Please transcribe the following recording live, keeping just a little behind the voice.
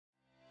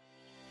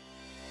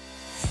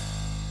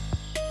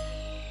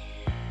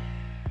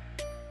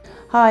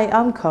Hi,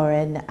 I'm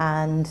Corinne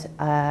and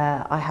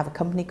I have a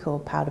company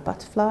called Powder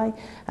Butterfly,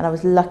 and I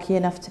was lucky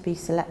enough to be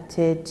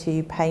selected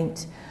to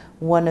paint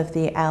one of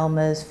the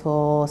Elmers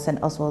for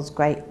St Oswald's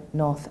Great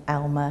North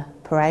Elmer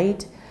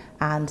Parade,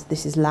 and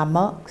this is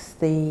Landmarks,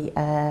 the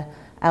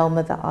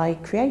Elmer that I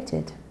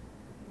created.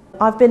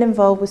 I've been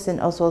involved with St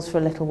Oswald's for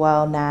a little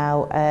while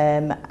now,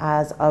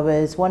 as I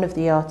was one of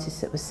the artists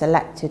that was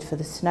selected for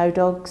the Snow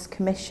Dogs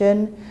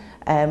Commission,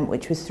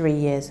 which was 3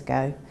 years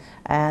ago.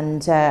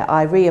 And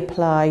I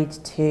reapplied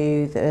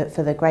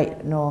for the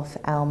Great North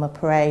Elmer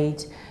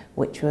Parade,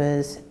 which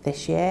was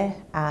this year,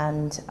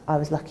 and I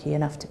was lucky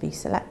enough to be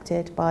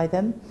selected by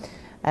them.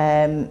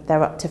 There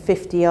are up to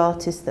 50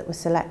 artists that were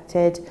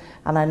selected,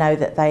 and I know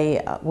that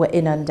they were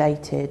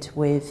inundated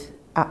with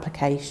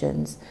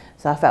applications,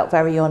 so I felt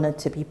very honoured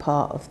to be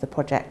part of the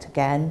project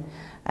again,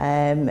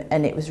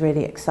 and it was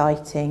really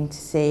exciting to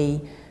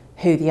see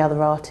who the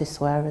other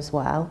artists were as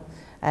well.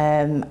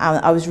 And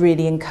I was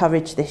really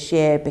encouraged this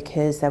year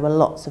because there were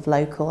lots of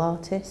local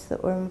artists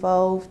that were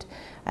involved.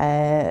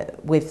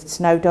 With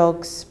Snow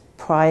Dogs,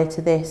 prior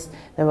to this,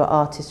 there were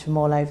artists from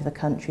all over the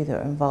country that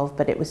were involved,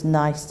 but it was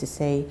nice to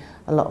see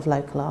a lot of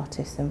local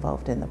artists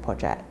involved in the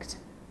project.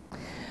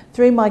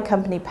 Through my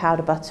company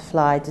Powder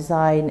Butterfly, I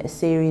design a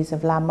series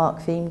of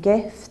landmark themed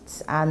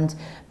gifts, and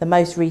the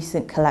most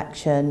recent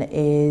collection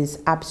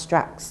is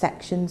abstract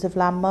sections of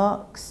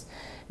landmarks.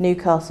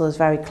 Newcastle is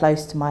very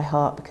close to my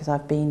heart because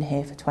I've been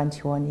here for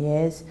 21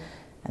 years,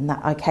 and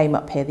that I came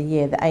up here the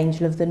year the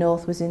Angel of the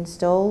North was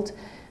installed.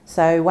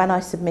 So when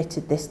I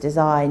submitted this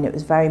design, it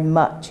was very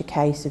much a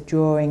case of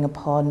drawing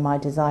upon my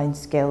design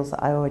skills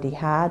that I already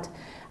had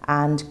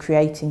and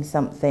creating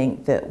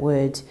something that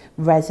would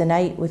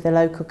resonate with the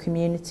local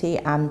community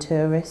and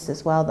tourists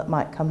as well that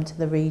might come to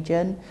the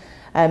region.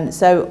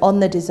 So on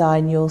the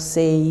design you'll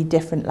see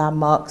different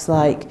landmarks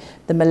like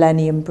the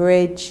Millennium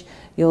Bridge,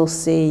 you'll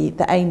see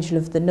the Angel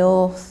of the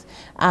North,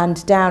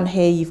 and down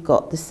here you've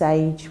got the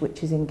Sage,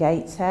 which is in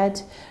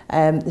Gateshead.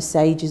 The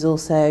Sage is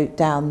also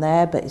down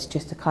there, but it's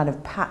just a kind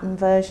of pattern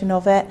version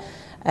of it.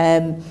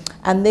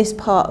 And this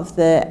part of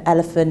the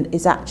elephant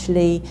is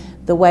actually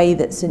the way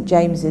that St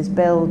James's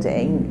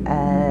building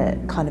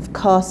kind of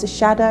casts a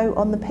shadow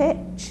on the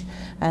pitch.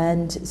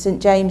 And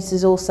St James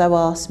has also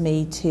asked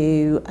me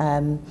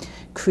to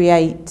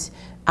create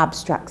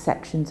abstract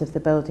sections of the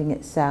building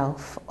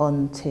itself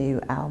onto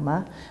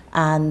Elmer,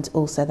 and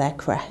also their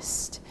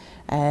crest.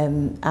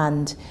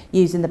 And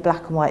using the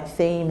black and white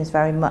theme is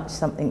very much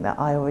something that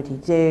I already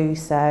do,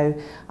 so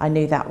I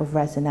knew that would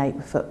resonate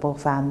with football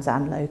fans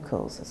and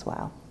locals as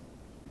well.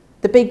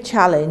 The big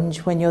challenge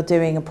when you're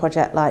doing a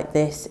project like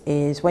this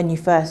is when you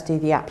first do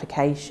the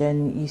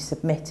application, you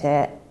submit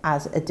it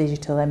as a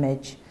digital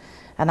image,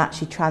 and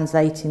actually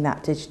translating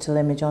that digital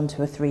image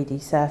onto a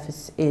 3D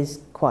surface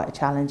is quite a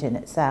challenge in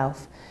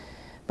itself.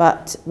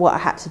 But what I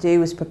had to do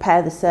was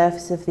prepare the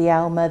surface of the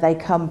Elmer. They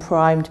come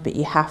primed, but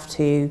you have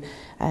to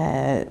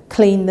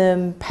clean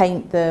them,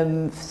 paint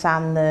them,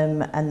 sand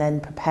them, and then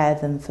prepare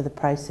them for the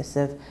process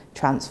of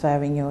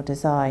transferring your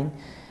design.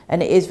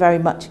 And it is very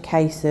much a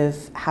case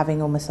of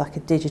having almost like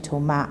a digital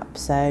map.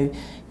 So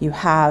you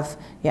have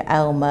your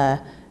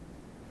Elmer,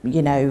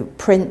 you know,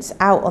 prints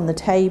out on the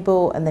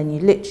table, and then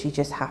you literally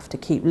just have to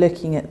keep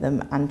looking at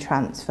them and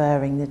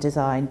transferring the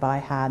design by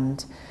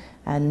hand.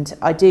 And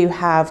I do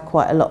have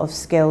quite a lot of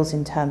skills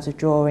in terms of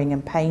drawing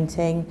and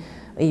painting,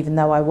 even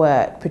though I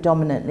work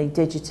predominantly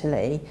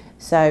digitally.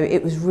 So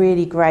it was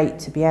really great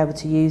to be able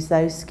to use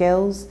those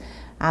skills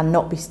and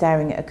not be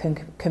staring at a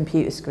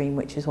computer screen,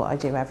 which is what I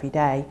do every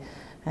day.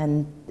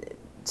 And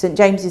St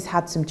James's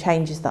had some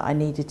changes that I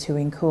needed to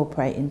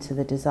incorporate into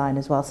the design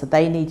as well, so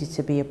they needed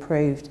to be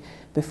approved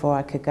before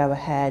I could go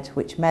ahead,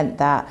 which meant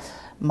that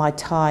my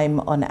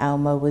time on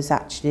Elmer was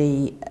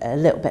actually a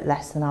little bit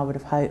less than I would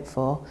have hoped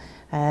for.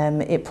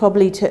 It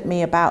probably took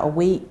me about a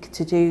week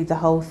to do the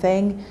whole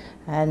thing,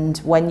 and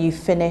when you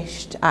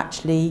finished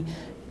actually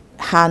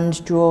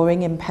hand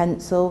drawing in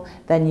pencil,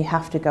 then you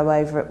have to go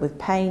over it with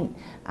paint,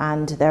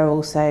 and there are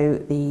also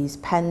these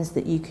pens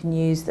that you can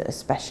use that are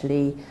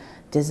specially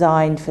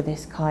designed for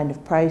this kind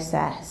of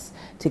process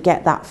to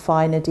get that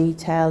finer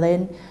detail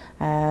in.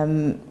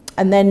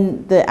 And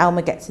then the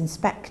Elmer gets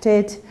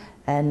inspected,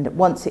 and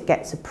once it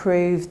gets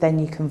approved, then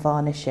you can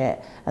varnish it.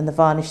 And the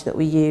varnish that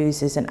we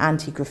use is an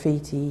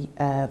anti-graffiti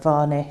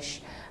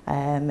varnish.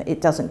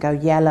 It doesn't go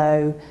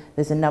yellow.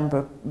 There's a number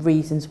of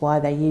reasons why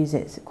they use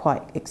it. It's a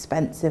quite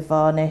expensive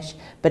varnish,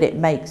 but it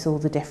makes all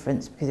the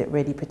difference because it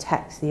really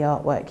protects the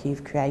artwork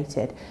you've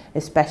created,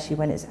 especially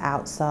when it's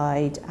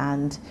outside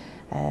and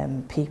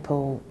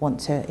people want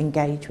to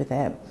engage with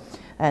it.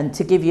 And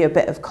to give you a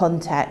bit of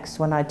context,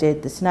 when I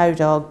did the Snow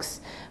Dogs,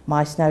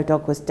 my Snow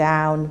Dog was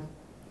down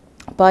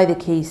by the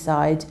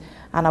quayside,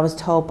 and I was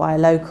told by a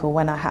local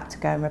when I had to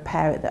go and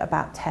repair it that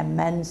about 10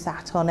 men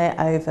sat on it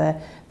over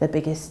the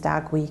biggest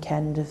stag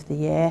weekend of the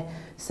year.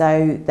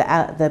 So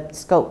the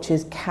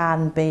sculptures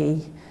can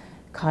be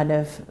kind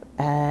of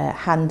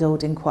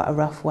handled in quite a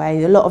rough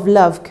way. A lot of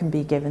love can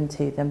be given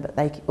to them, but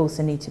they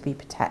also need to be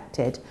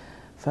protected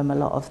from a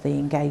lot of the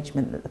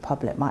engagement that the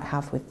public might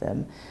have with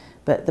them.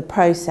 But the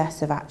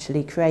process of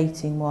actually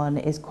creating one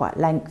is quite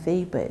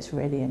lengthy, but it's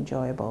really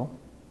enjoyable.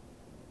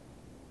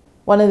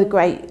 One of the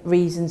great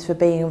reasons for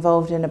being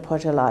involved in a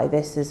project like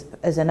this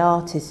as an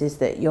artist is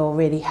that you're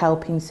really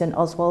helping St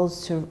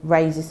Oswald's to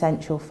raise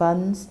essential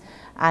funds,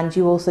 and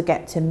you also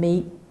get to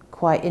meet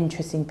quite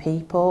interesting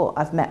people.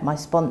 I've met my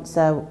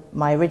sponsor,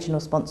 my original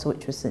sponsor,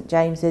 which was St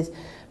James's,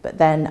 but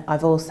then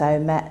I've also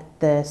met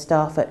the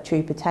staff at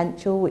True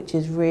Potential, which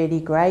is really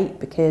great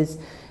because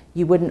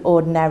you wouldn't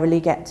ordinarily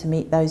get to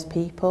meet those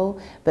people,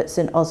 but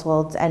St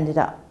Oswald's ended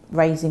up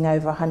raising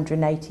over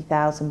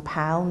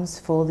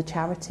 £180,000 for the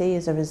charity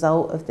as a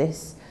result of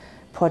this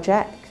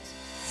project.